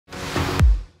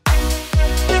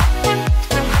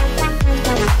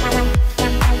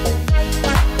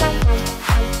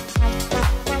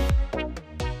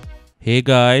Hey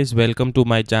guys, welcome to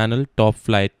my channel Top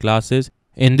Flight Classes.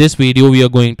 In this video, we are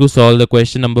going to solve the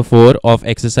question number 4 of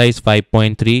exercise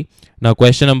 5.3. Now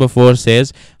question number 4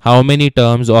 says, how many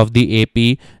terms of the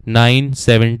AP 9,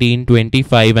 17,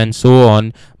 25 and so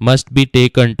on must be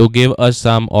taken to give a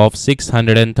sum of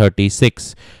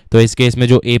 636? तो इस case में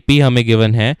जो AP हमें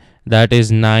given है, that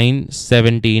is 9,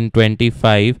 17,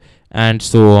 25 and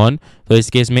so on. तो इस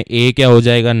case में a क्या हो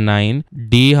जाएगा 9,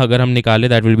 d अगर हम निकाले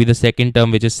that will be the second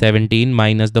term which is 17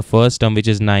 minus the first term which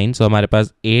is 9. सो हमारे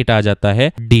पास 8 आ जाता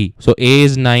है d. So a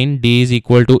is 9, d is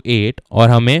equal to 8 और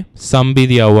हमें सम भी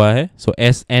दिया हुआ है. सो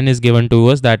Sn is given to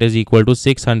us that is equal to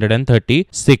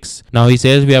 636. Now he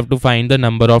says we have to find the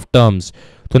number of terms.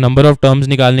 तो नंबर ऑफ टर्म्स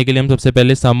निकालने के लिए हम सबसे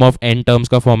पहले सम ऑफ n टर्म्स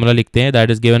का फॉर्मूला लिखते हैं.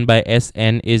 That is given by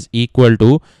Sn is equal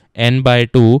to n bye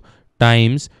 2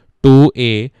 times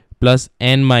 2a plus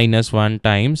n minus 1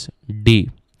 times d.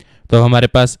 तो हमारे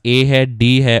पास a है, d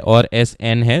है और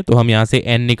Sn है. तो हम यहाँ से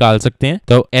n निकाल सकते हैं.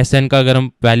 तो Sn का अगर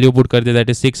हम वैल्यू पुट करते that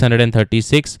is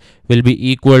 636 will be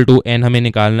equal to n हमें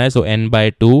निकालना है. सो n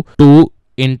bye 2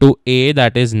 into a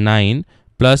that is 9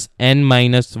 plus n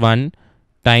minus 1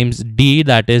 times d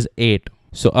that is 8.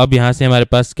 सो अब यहाँ से हमारे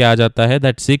पास क्या आ जाता है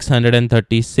that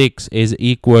 636 is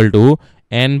equal to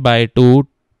n bye 2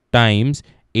 times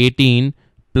 18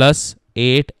 plus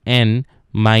 8n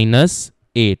minus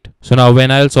 8. So now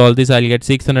when I'll solve this, I'll get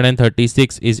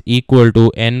 636 is equal to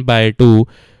n by 2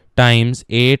 times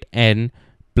 8n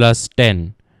plus 10.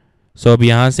 So अब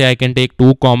यहाँ से I can take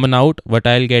 2 common out.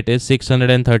 What I'll get is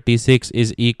 636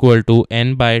 is equal to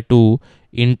n by 2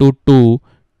 into 2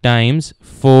 times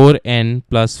 4n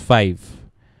plus 5.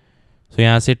 So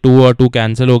यहाँ से 2 और 2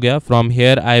 cancel हो गया. From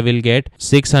here I will get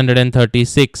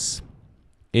 636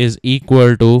 is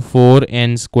equal to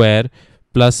 4n square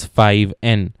plus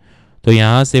 5n. तो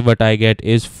यहाँ से what I get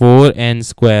is 4n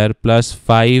square plus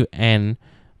 5n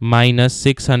minus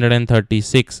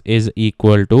 636 is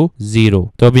equal to 0.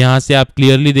 तो अब यहाँ से आप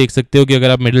क्लियरली देख सकते हो कि अगर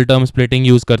आप मिडिल टर्म स्प्लिटिंग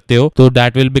यूज करते हो तो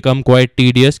that will become quite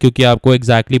tedious, क्योंकि आपको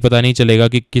exactly पता नहीं चलेगा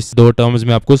कि किस दो टर्म्स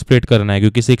में आपको स्प्लिट करना है,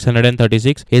 क्योंकि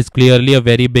 636 is clearly a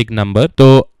very big number.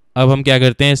 तो अब हम क्या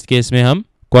करते हैं, इस केस में हम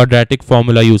क्वाड्रेटिक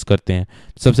फॉर्मूला यूज करते हैं.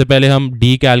 सबसे पहले हम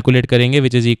d कैलकुलेट करेंगे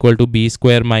which is equal to be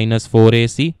square minus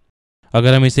 4ac.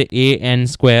 अगर हम इसे an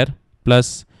square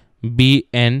plus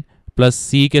bn plus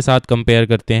c के साथ कंपेयर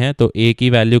करते हैं तो a की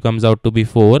value comes out to be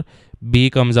 4, b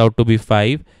comes out to be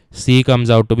 5, c comes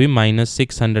out to be minus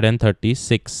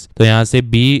 636. तो यहाँ से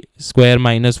b स्क्वायर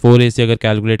माइनस 4ac अगर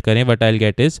कैलकुलेट करें what I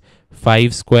get is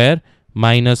 5 square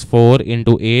minus 4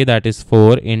 into a that is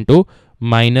 4 into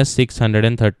minus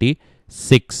 636.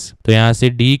 तो यहाँ से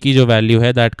d की जो वैल्यू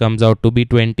है that comes out to be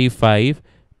 25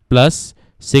 plus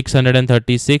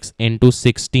 636 into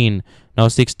 16. Now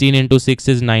 16 into 6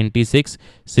 is 96,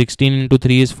 16 into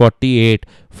 3 is 48,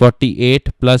 48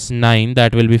 plus 9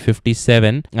 that will be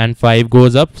 57 and 5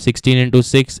 goes up. 16 into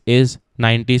 6 is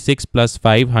 96 plus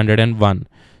 5 101.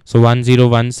 So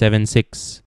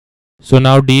 10176. So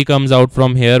now d comes out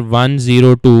from here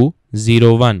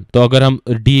 10201. तो अगर हम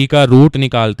d का root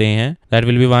निकालते हैं that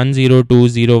will be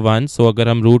 10201. So अगर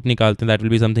हम root निकालते हैं that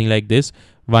will be something like this.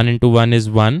 1 into 1 is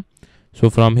 1. So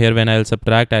from here when I'll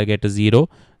subtract I'll get a 0.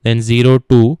 Then 0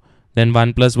 2. Then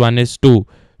 1 plus 1 is 2.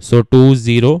 So 2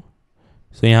 0.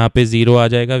 So यहाँ पे 0 आ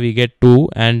जाएगा. We get 2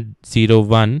 and 0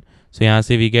 1. So यहाँ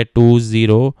से we get 2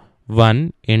 0 1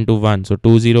 into 1. So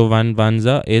 201 1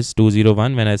 is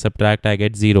 201. When I subtract I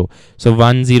get 0. So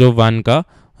 101 का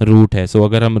root है. सो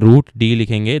अगर हम root d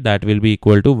लिखेंगे that will be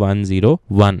equal to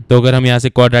 101. तो अगर हम यहाँ से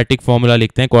क्वाड्रेटिक फॉर्मूला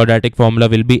लिखते हैं, quadratic formula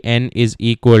will be n is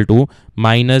equal to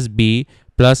minus b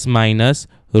plus minus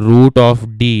root of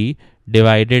d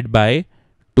divided by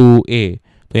 2a.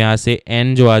 तो यहाँ से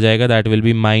n जो आ जाएगा that will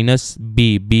be minus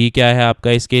b क्या है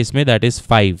आपका इस केस में that is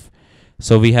 5.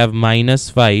 So we have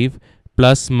minus 5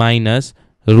 plus minus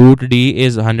root d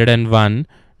is 101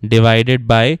 divided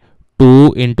by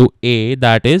 2 into a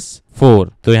that is 4.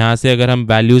 तो यहाँ से अगर हम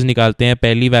वैल्यूज निकालते हैं,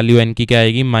 पहली वैल्यू n की क्या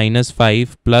आएगी minus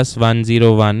 5 plus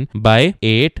 101 bye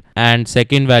 8 and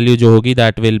second value जो होगी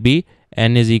that will be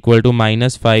n is equal to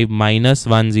minus 5 minus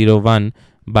 101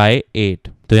 bye 8.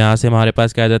 तो यहाँ से हमारे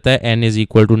पास क्या आ जाता है n is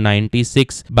equal to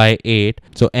 96 bye 8.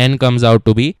 So n comes out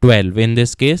to be 12 in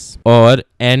this case और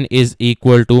n is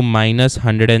equal to minus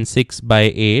 106 bye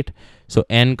 8. So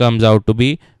n comes out to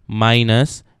be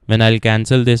minus, when I'll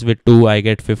cancel this with 2 I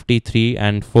get 53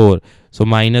 and 4. So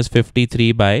minus 53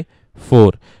 by 4.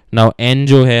 Now n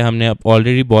जो है हमने अब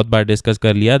already बहुत बार discuss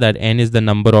कर लिया that n is the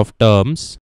number of terms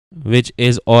which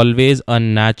is always a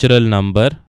natural number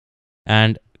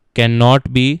and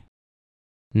cannot be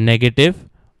negative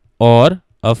or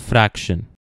a fraction.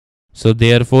 So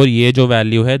therefore ये जो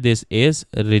value है, this is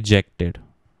rejected.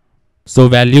 So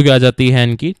value क्या जाती है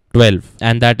इनकी 12,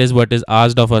 and that is what is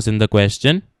asked of us in the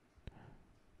question.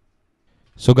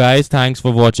 So guys, thanks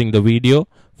for watching the video.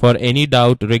 For any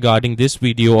doubt regarding this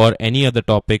video or any other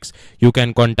topics, you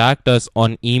can contact us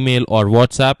on email or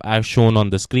WhatsApp as shown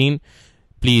on the screen.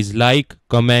 Please like,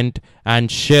 comment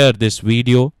and share this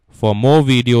video. For more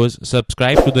videos,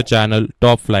 subscribe to the channel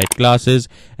Top Flight Classes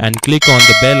and click on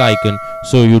the bell icon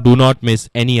so you do not miss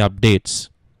any updates.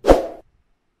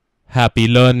 Happy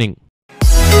learning!